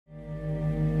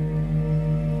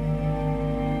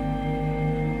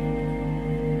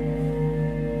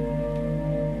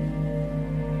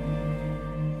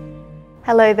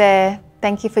Hello there.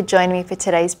 Thank you for joining me for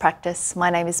today's practice. My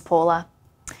name is Paula.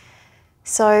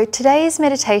 So today's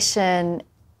meditation,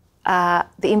 the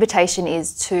invitation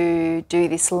is to do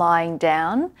this lying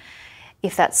down,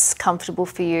 if that's comfortable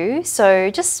for you. So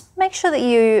just make sure that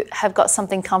you have got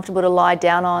something comfortable to lie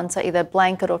down on, so either a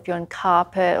blanket or if you're on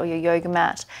carpet or your yoga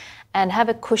mat, and have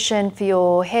a cushion for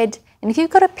your head. And if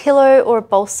you've got a pillow or a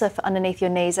bolster for underneath your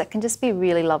knees, that can just be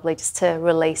really lovely just to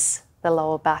release the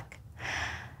lower back.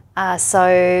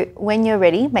 So when you're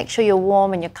ready, make sure you're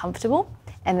warm and you're comfortable,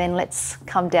 and then let's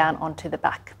come down onto the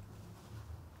back.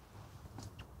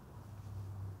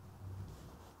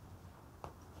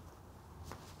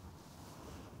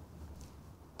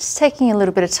 Just taking a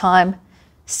little bit of time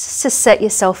just to set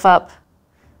yourself up.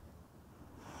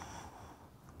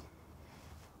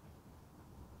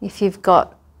 If you've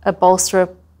got a bolster or a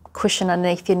cushion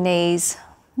underneath your knees,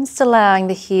 just allowing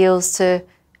the heels to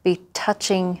be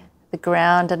touching the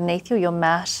ground underneath you, your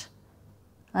mat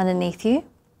underneath you.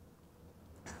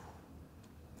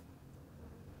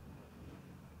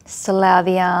 Just allow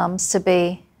the arms to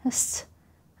be just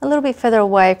a little bit further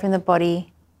away from the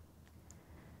body,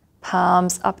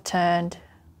 palms upturned.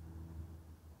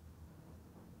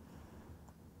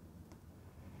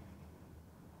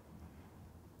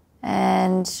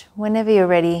 And whenever you're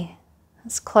ready,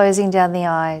 just closing down the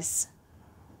eyes.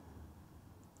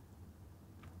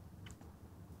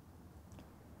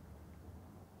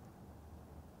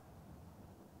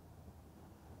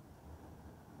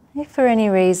 If for any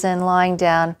reason lying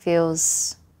down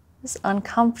feels just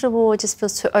uncomfortable or just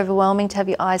feels too overwhelming to have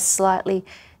your eyes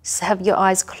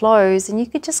closed, and you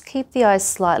could just keep the eyes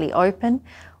slightly open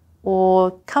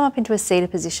or come up into a seated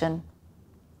position.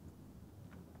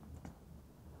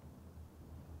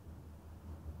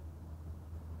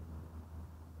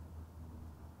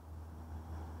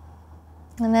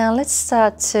 And now let's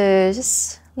start to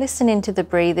just listen into the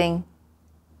breathing.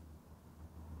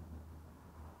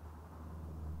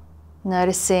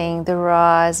 Noticing the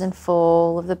rise and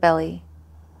fall of the belly.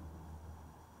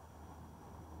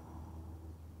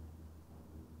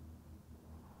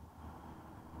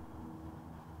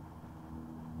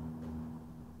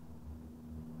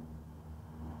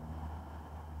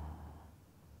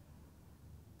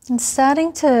 And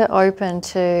starting to open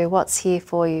to what's here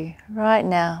for you right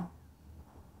now.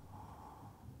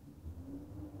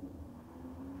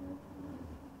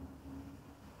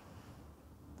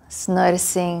 Just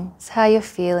noticing how you're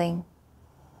feeling.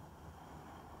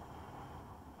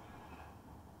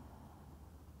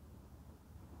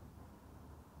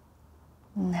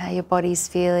 And how your body's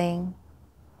feeling.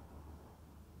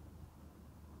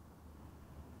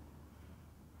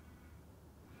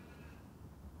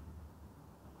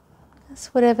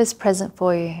 Just whatever's present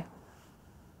for you.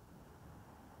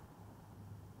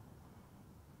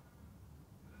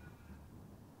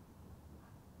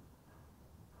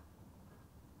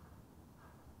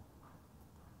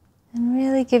 And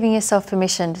really giving yourself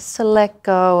permission just to let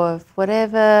go of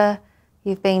whatever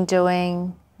you've been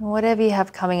doing, whatever you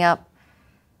have coming up,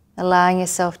 allowing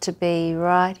yourself to be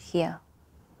right here.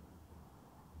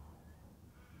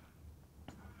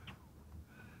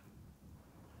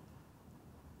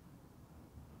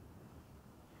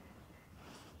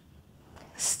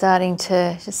 Starting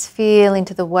to just feel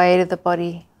into the weight of the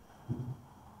body.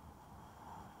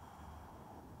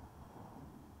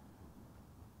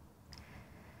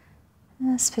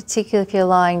 Just particularly if you're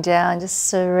lying down, just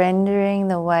surrendering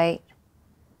the weight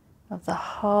of the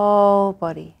whole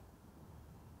body.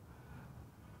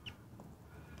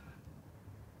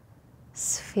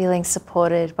 Just feeling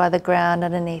supported by the ground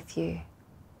underneath you.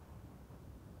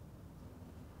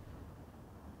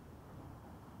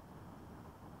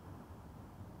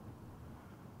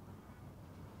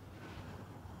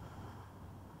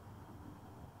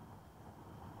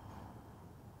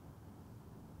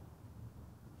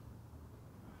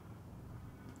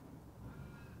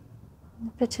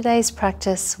 For today's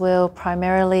practice, we'll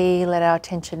primarily let our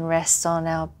attention rest on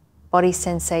our body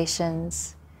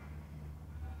sensations.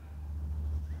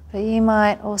 But you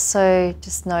might also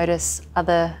just notice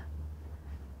other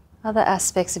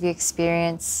aspects of your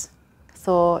experience,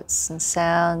 thoughts and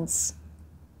sounds.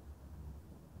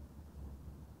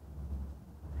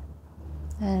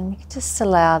 And you can just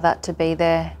allow that to be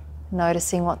there,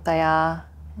 noticing what they are,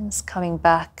 and just coming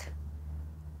back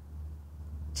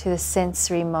to the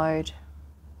sensory mode.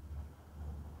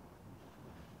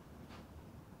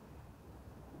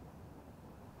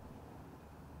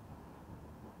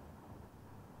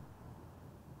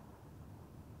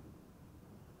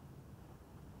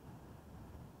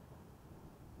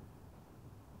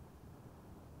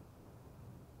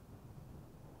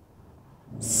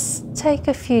 take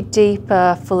a few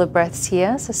deeper, fuller breaths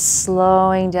here. So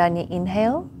slowing down your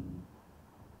inhale.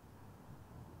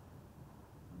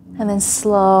 And then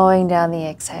slowing down the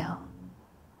exhale.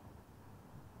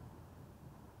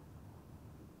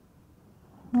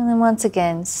 And then once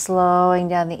again, slowing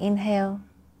down the inhale.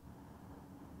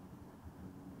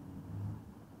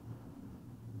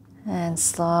 And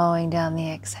slowing down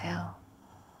the exhale.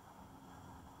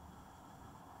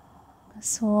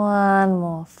 Just one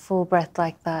more full breath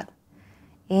like that.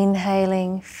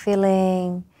 Inhaling,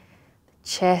 filling the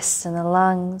chest and the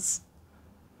lungs.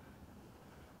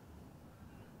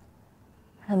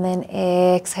 And then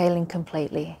exhaling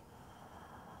completely.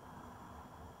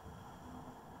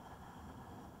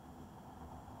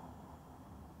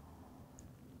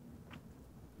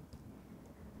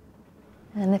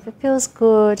 And if it feels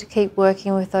good, keep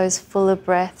working with those fuller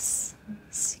breaths.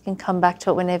 So you can come back to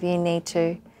it whenever you need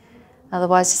to.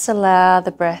 Otherwise, just allow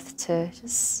the breath to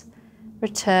just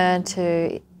return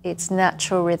to its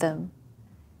natural rhythm.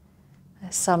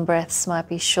 Some breaths might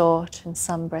be short and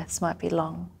some breaths might be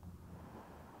long.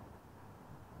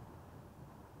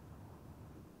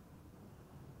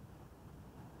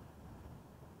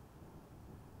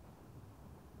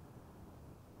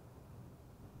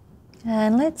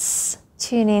 And let's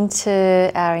tune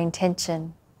into our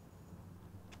intention.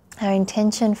 Our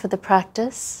intention for the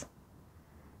practice,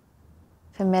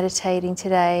 for meditating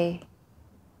today,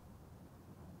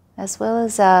 as well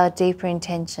as our deeper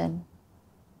intention.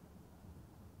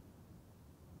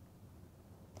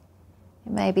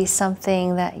 It may be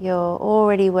something that you're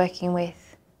already working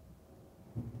with,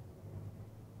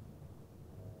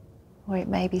 or it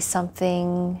may be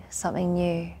something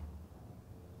new.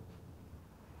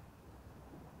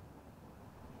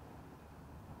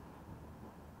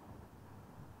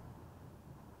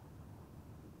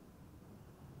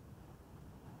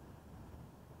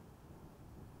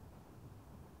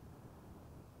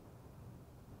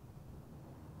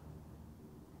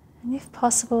 And if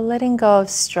possible, letting go of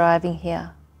striving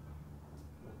here.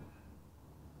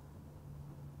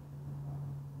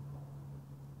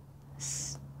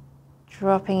 Just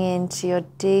dropping into your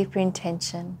deeper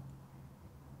intention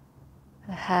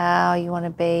for how you want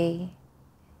to be,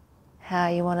 how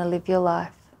you want to live your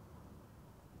life.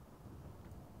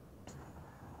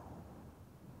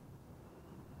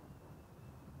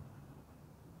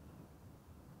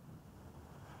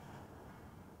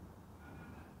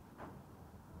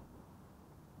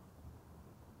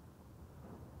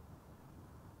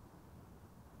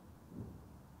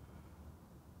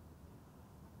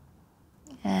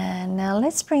 And now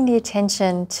let's bring the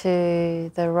attention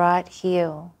to the right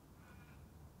heel.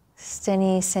 Just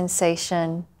any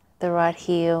sensation, the right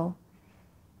heel,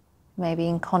 maybe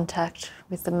in contact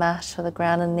with the mat or the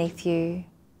ground underneath you.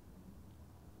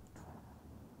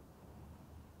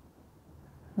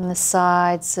 And the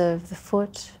sides of the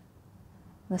foot,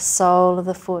 the sole of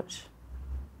the foot,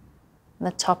 and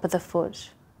the top of the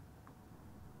foot.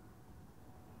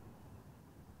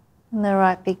 And the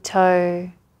right big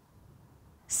toe,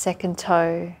 second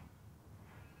toe,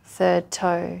 third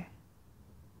toe,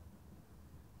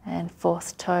 and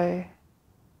fourth toe.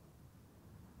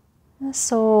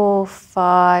 That's all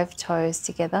 5 toes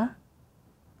together.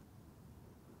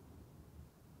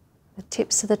 The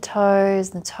tips of the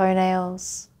toes and the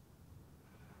toenails,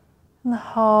 and the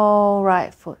whole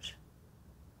right foot.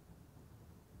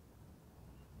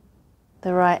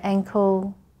 The right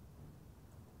ankle,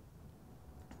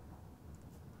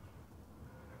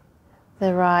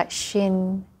 the right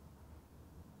shin,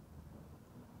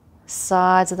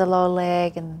 sides of the lower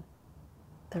leg and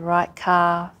the right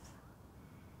calf,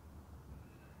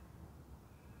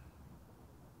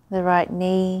 the right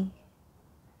knee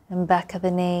and back of the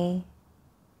knee,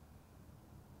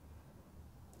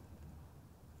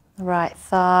 the right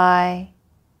thigh,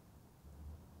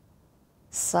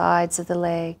 sides of the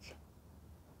leg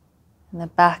and the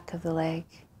back of the leg.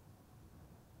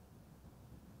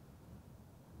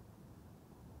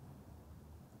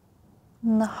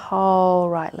 And the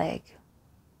whole right leg.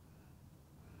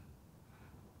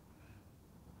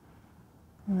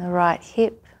 And the right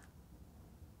hip.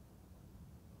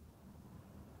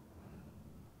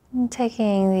 And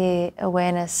taking the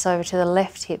awareness over to the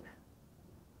left hip.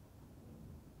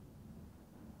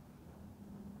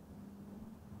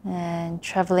 And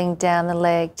traveling down the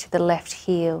leg to the left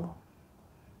heel.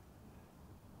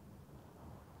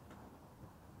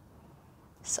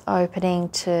 Just opening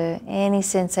to any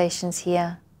sensations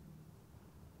here.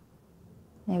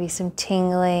 Maybe some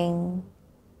tingling,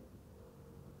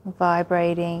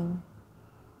 vibrating,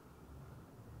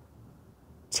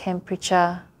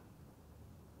 temperature,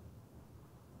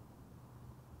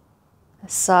 the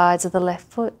sides of the left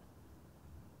foot,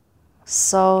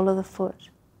 sole of the foot,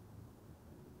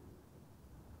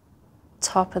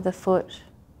 top of the foot,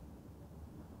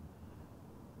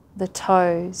 the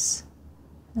toes,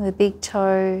 the big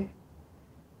toe,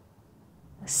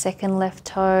 the second left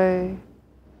toe,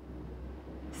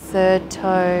 third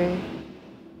toe,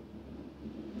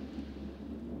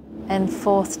 and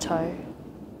fourth toe.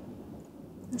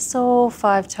 It's all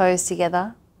 5 toes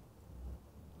together.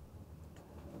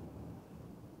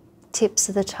 Tips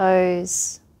of the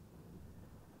toes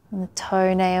and the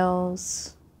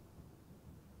toenails.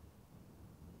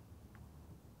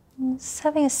 Just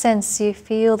having a sense, you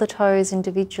feel the toes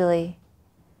individually,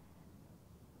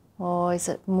 or is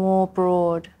it more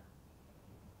broad?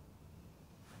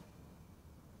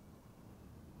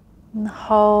 And the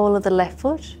whole of the left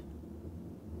foot,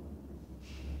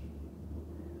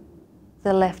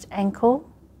 the left ankle,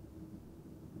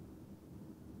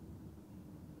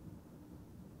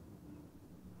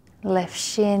 left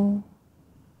shin,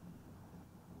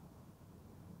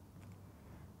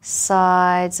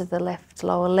 sides of the left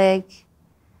lower leg,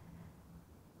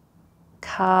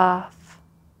 calf,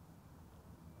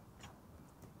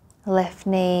 left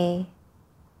knee,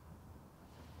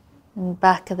 and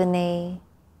back of the knee,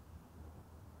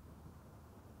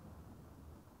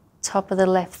 top of the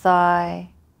left thigh,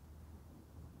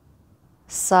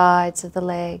 sides of the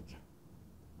leg,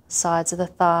 sides of the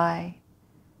thigh,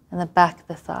 and the back of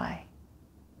the thigh.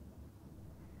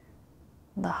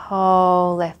 The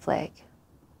whole left leg.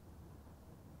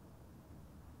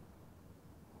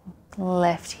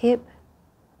 Left hip.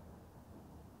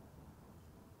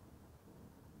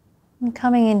 And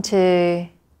coming into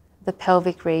the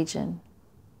pelvic region,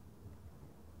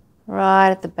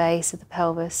 right at the base of the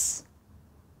pelvis.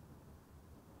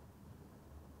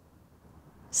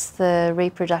 It's the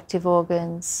reproductive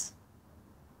organs,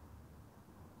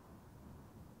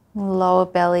 lower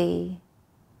belly,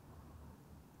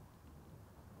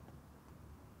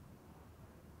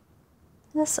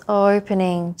 just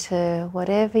opening to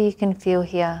whatever you can feel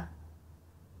here.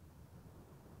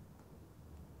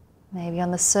 Maybe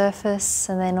on the surface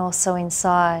and then also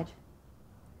inside.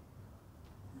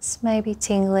 It's maybe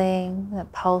tingling,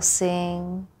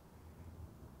 pulsing.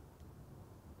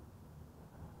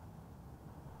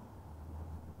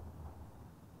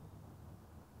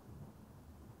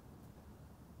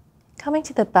 Coming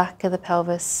to the back of the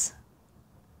pelvis,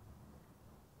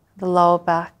 the lower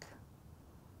back.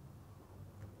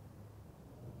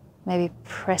 Maybe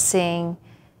pressing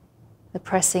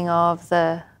of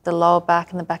the lower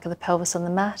back and the back of the pelvis on the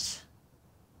mat.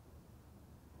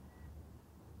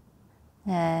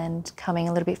 And coming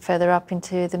a little bit further up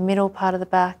into the middle part of the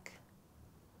back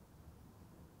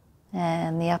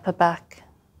and the upper back,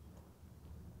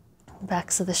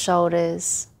 backs of the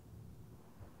shoulders.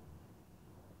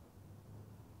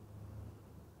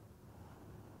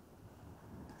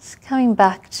 Just coming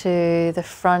back to the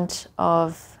front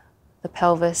of the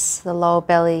pelvis, the lower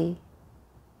belly.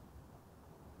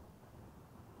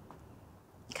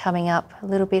 Coming up a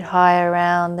little bit higher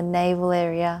around the navel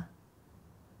area.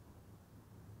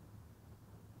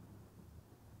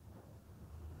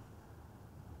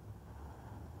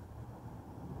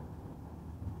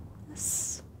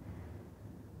 Just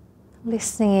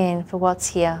listening in for what's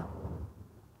here.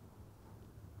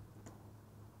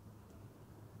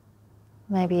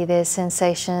 Maybe there's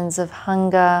sensations of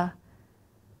hunger,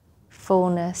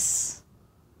 fullness,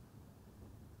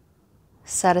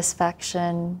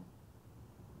 satisfaction.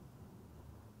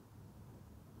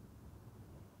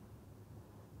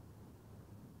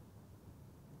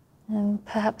 And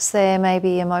perhaps there may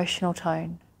be emotional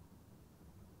tone.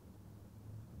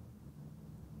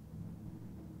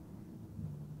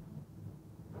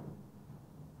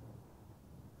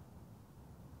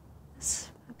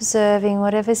 Just observing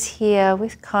whatever's here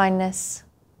with kindness.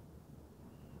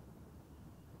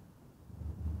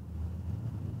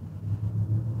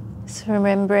 Just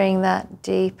remembering that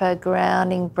deeper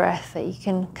grounding breath that you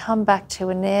can come back to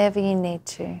whenever you need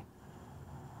to.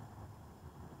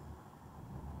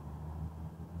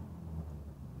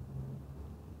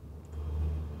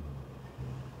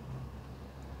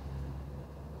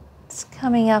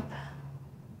 Coming up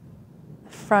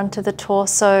the front of the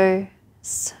torso,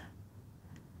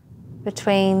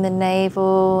 between the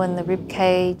navel and the rib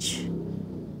cage,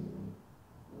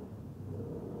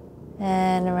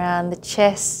 and around the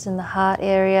chest and the heart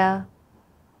area.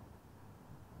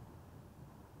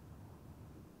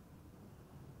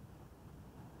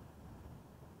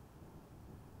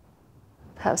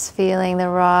 Perhaps feeling the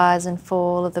rise and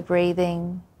fall of the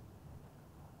breathing.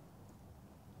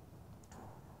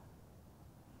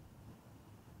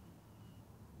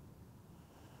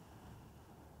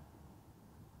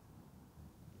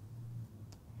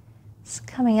 Just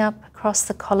coming up across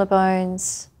the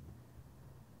collarbones,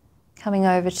 coming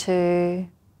over to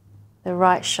the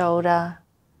right shoulder,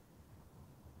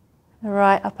 the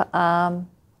right upper arm,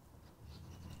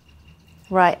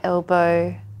 right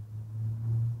elbow,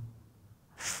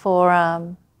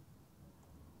 forearm,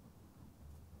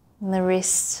 and the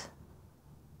wrist,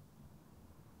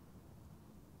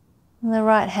 and the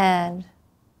right hand,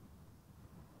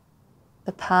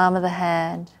 the palm of the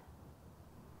hand,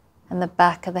 and the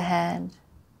back of the hand,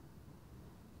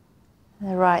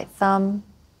 the right thumb,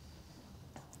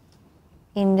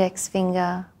 index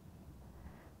finger,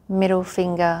 middle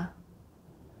finger,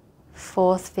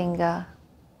 fourth finger,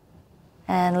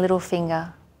 and little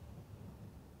finger.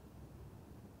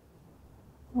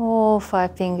 All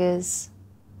 5 fingers,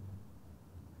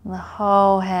 and the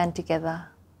whole hand together,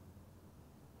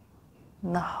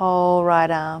 and the whole right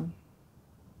arm.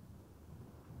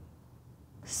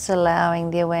 Just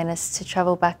allowing the awareness to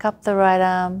travel back up the right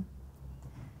arm,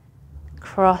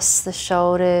 across the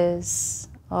shoulders,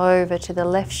 over to the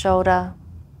left shoulder,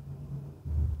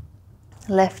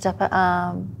 left upper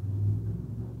arm,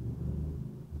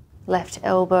 left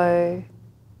elbow,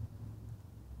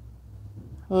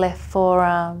 left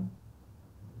forearm,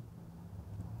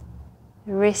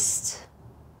 wrist,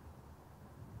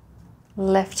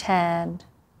 left hand,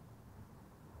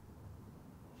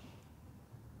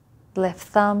 left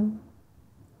thumb,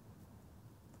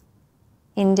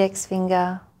 index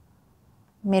finger,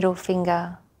 middle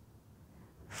finger,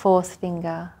 fourth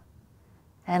finger,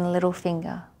 and little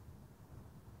finger.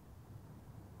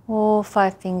 All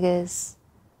 5 fingers,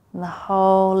 and the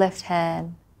whole left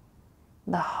hand,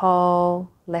 the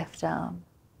whole left arm.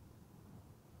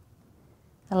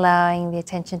 Allowing the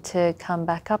attention to come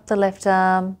back up the left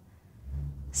arm,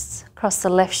 across the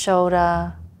left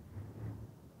shoulder,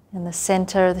 in the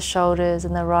center of the shoulders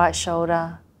and the right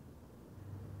shoulder.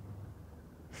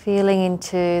 Feeling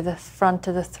into the front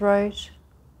of the throat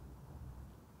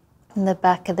and the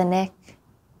back of the neck.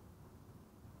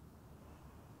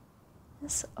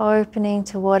 Just opening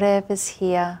to whatever's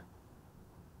here.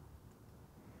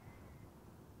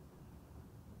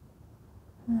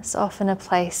 It's often a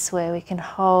place where we can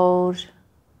hold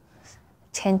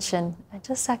tension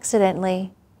just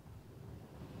accidentally.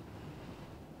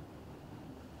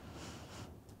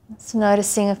 Just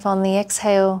noticing if on the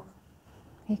exhale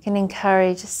you can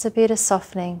encourage just a bit of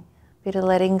softening, a bit of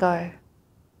letting go.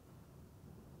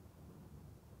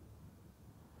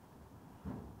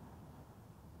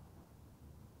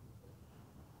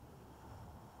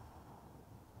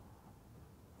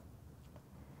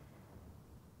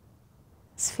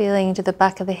 Just feeling into the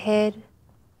back of the head,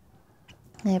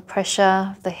 the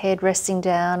pressure of the head resting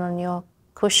down on your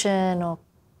cushion or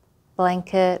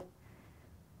blanket,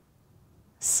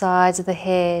 sides of the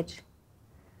head,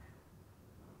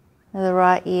 the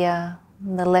right ear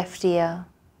and the left ear,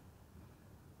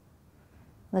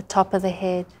 the top of the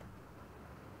head.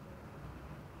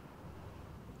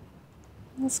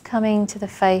 Just coming to the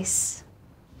face,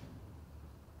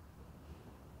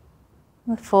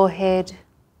 the forehead,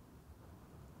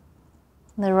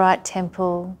 the right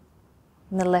temple,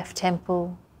 and the left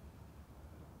temple,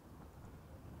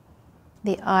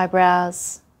 the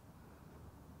eyebrows,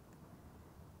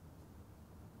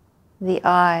 the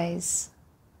eyes,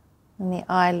 and the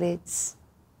eyelids.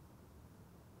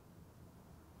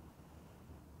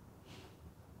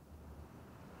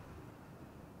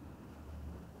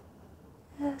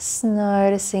 Just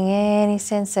noticing any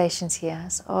sensations here,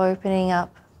 just opening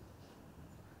up.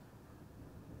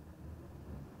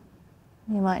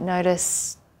 You might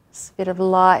notice a bit of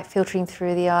light filtering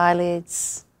through the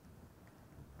eyelids,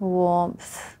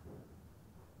 warmth,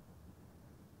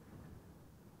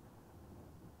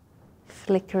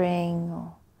 flickering,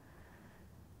 or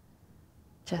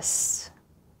just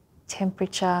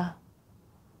temperature.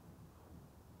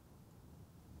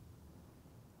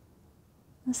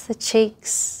 That's the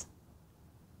cheeks,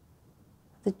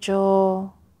 the jaw,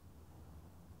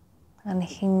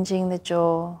 unhinging the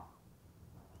jaw,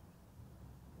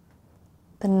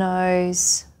 the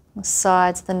nose, the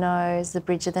sides of the nose, the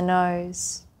bridge of the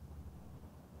nose.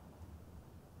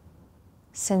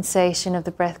 Sensation of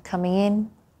the breath coming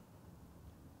in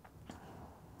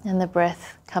and the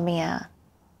breath coming out.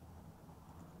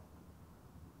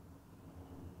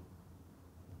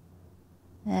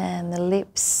 And the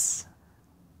lips,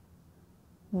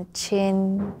 and the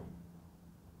chin.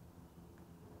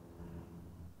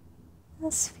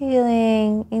 Just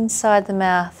feeling inside the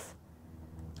mouth,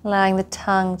 allowing the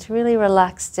tongue to really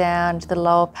relax down to the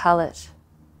lower palate.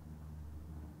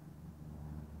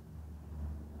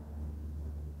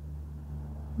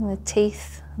 And the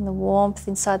teeth and the warmth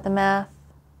inside the mouth.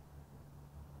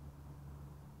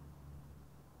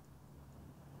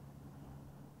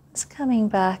 Just coming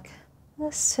back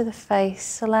just to the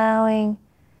face, allowing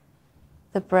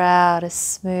the brow to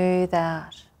smooth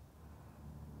out.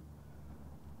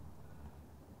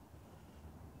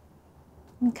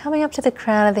 And coming up to the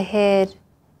crown of the head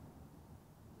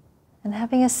and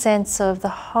having a sense of the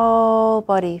whole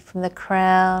body from the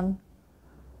crown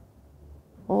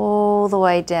all the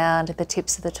way down to the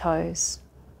tips of the toes.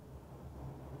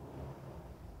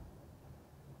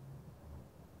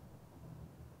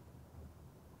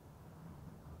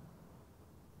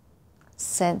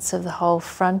 Sense of the whole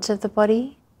front of the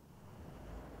body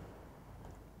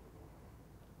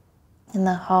and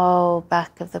the whole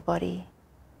back of the body.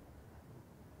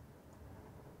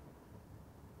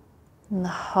 And the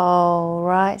whole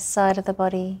right side of the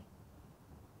body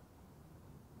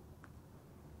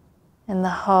and the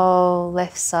whole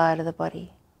left side of the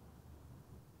body.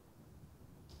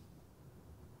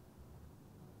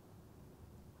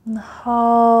 And the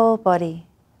whole body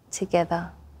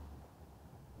together.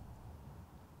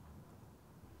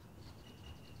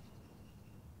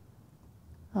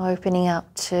 Opening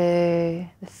up to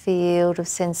the field of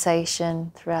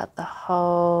sensation throughout the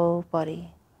whole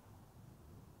body.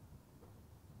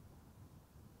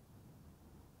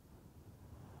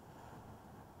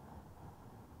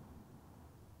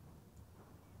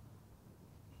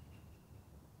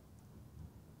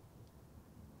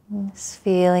 Just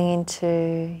feeling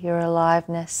into your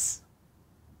aliveness.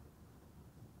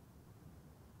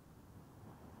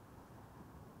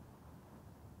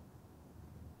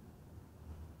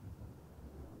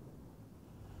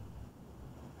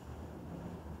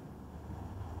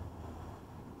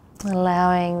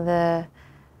 Allowing the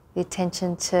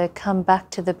attention to come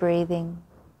back to the breathing.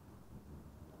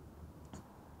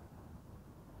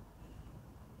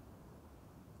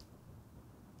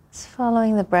 Just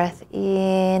following the breath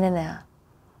in and out.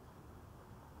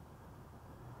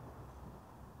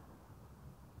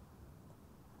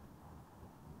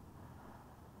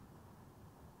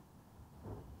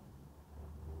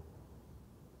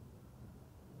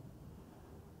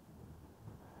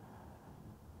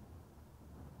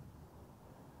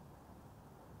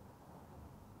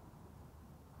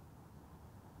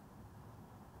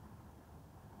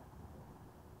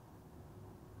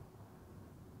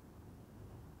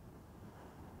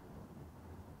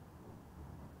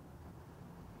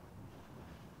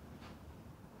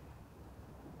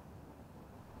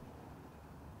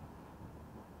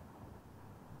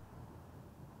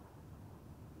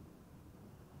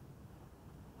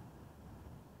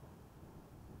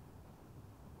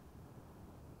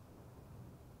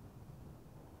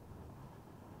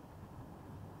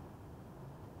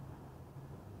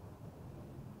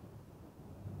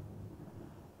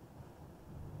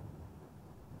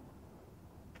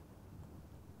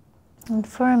 And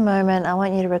for a moment, I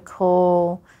want you to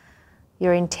recall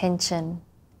your intention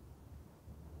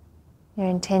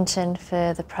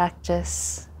for the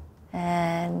practice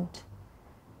and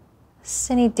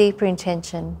just any deeper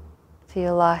intention for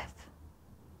your life.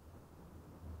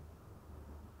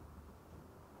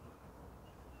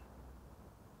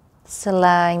 Just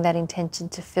allowing that intention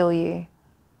to fill you.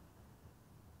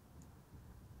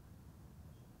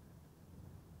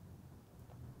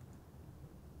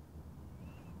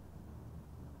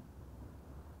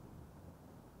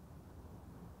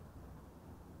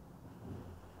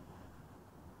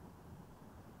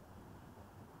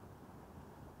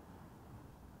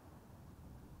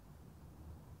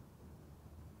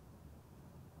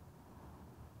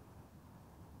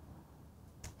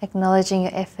 Acknowledging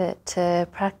your effort to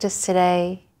practice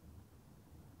today.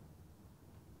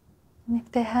 And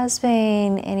if there has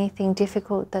been anything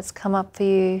difficult that's come up for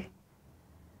you,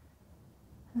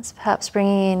 let's perhaps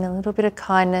bringing in a little bit of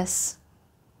kindness.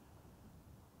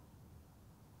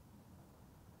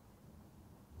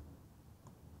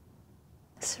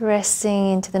 Just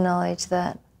resting into the knowledge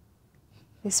that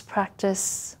this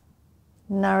practice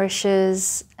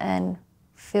nourishes and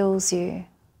fills you.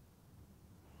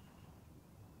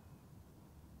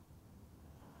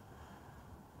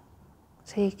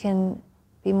 So you can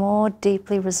be more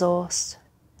deeply resourced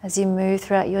as you move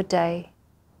throughout your day.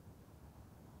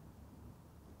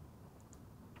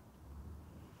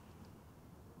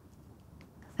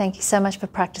 Thank you so much for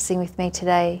practicing with me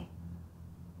today.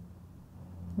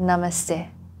 Namaste.